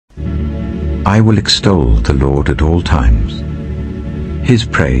I will extol the Lord at all times. His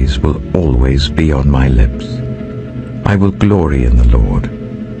praise will always be on my lips. I will glory in the Lord.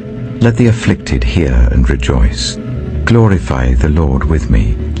 Let the afflicted hear and rejoice. Glorify the Lord with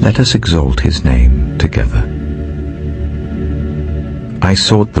me. Let us exalt his name together. I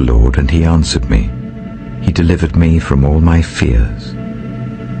sought the Lord, and he answered me. He delivered me from all my fears.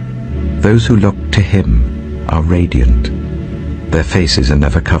 Those who look to him are radiant. Their faces are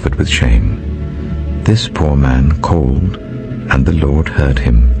never covered with shame. This poor man called, and the Lord heard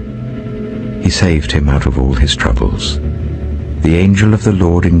him. He saved him out of all his troubles. The angel of the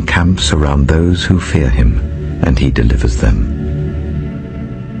Lord encamps around those who fear him, and he delivers them.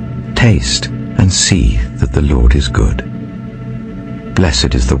 Taste and see that the Lord is good.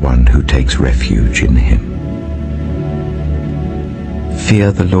 Blessed is the one who takes refuge in him.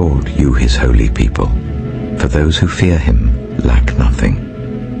 Fear the Lord, you his holy people, for those who fear him lack nothing.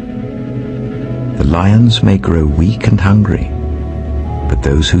 The lions may grow weak and hungry, but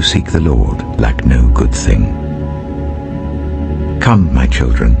those who seek the Lord lack no good thing. Come, my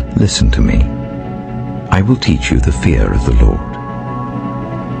children, listen to me. I will teach you the fear of the Lord.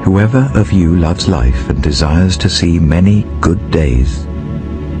 Whoever of you loves life and desires to see many good days,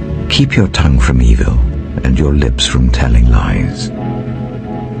 keep your tongue from evil and your lips from telling lies.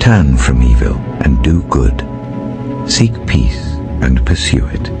 Turn from evil and do good. Seek peace and pursue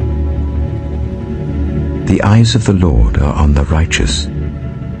it. The eyes of the Lord are on the righteous,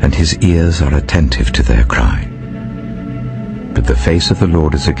 and his ears are attentive to their cry. But the face of the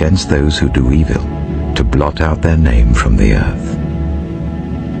Lord is against those who do evil, to blot out their name from the earth.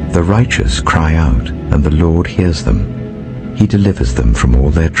 The righteous cry out, and the Lord hears them. He delivers them from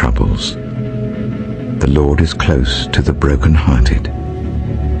all their troubles. The Lord is close to the broken-hearted,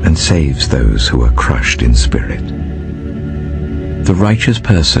 and saves those who are crushed in spirit. The righteous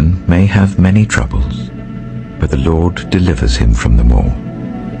person may have many troubles, but the Lord delivers him from them all.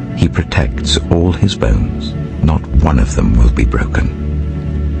 He protects all his bones. Not one of them will be broken.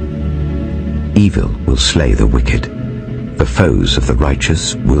 Evil will slay the wicked. The foes of the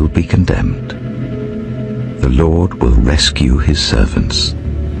righteous will be condemned. The Lord will rescue his servants.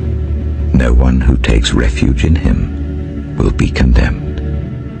 No one who takes refuge in him will be condemned.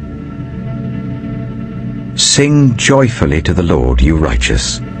 Sing joyfully to the Lord, you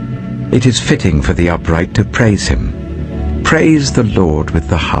righteous. It is fitting for the upright to praise him. Praise the Lord with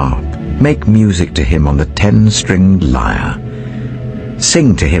the harp. Make music to him on the 10-stringed lyre.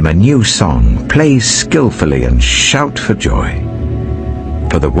 Sing to him a new song. Play skillfully and shout for joy.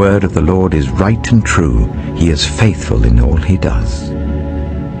 For the word of the Lord is right and true. He is faithful in all he does.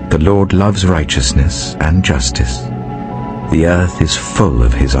 The Lord loves righteousness and justice. The earth is full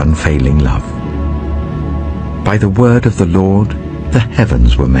of his unfailing love. By the word of the Lord the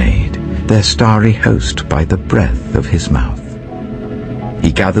heavens were made, their starry host by the breath of his mouth.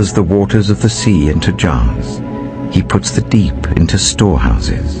 He gathers the waters of the sea into jars. He puts the deep into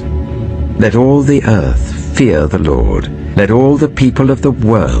storehouses. Let all the earth fear the Lord. Let all the people of the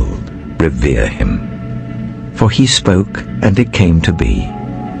world revere him. For he spoke, and it came to be.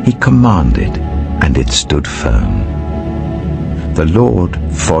 He commanded, and it stood firm. The Lord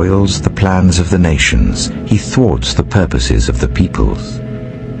foils the plans of the nations. He thwarts the purposes of the peoples.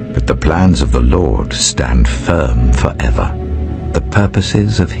 But the plans of the Lord stand firm forever, the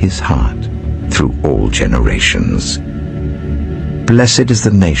purposes of his heart through all generations. Blessed is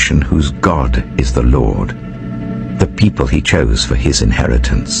the nation whose God is the Lord, the people he chose for his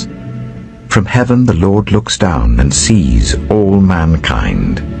inheritance. From heaven the Lord looks down and sees all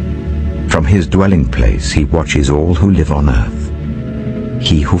mankind. From his dwelling place he watches all who live on earth.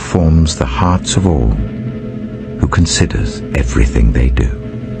 He who forms the hearts of all, who considers everything they do.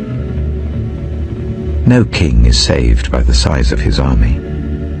 No king is saved by the size of his army.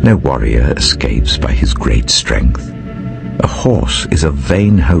 No warrior escapes by his great strength. A horse is a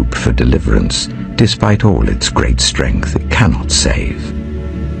vain hope for deliverance. Despite all its great strength, it cannot save.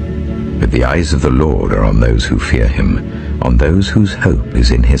 But the eyes of the Lord are on those who fear him, on those whose hope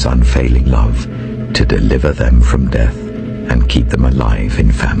is in his unfailing love, to deliver them from death and keep them alive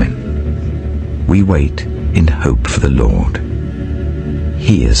in famine. We wait in hope for the Lord.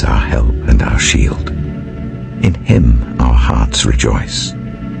 He is our help and our shield. In him our hearts rejoice,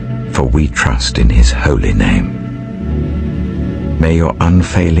 for we trust in his holy name. May your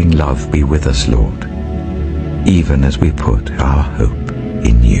unfailing love be with us, Lord, even as we put our hope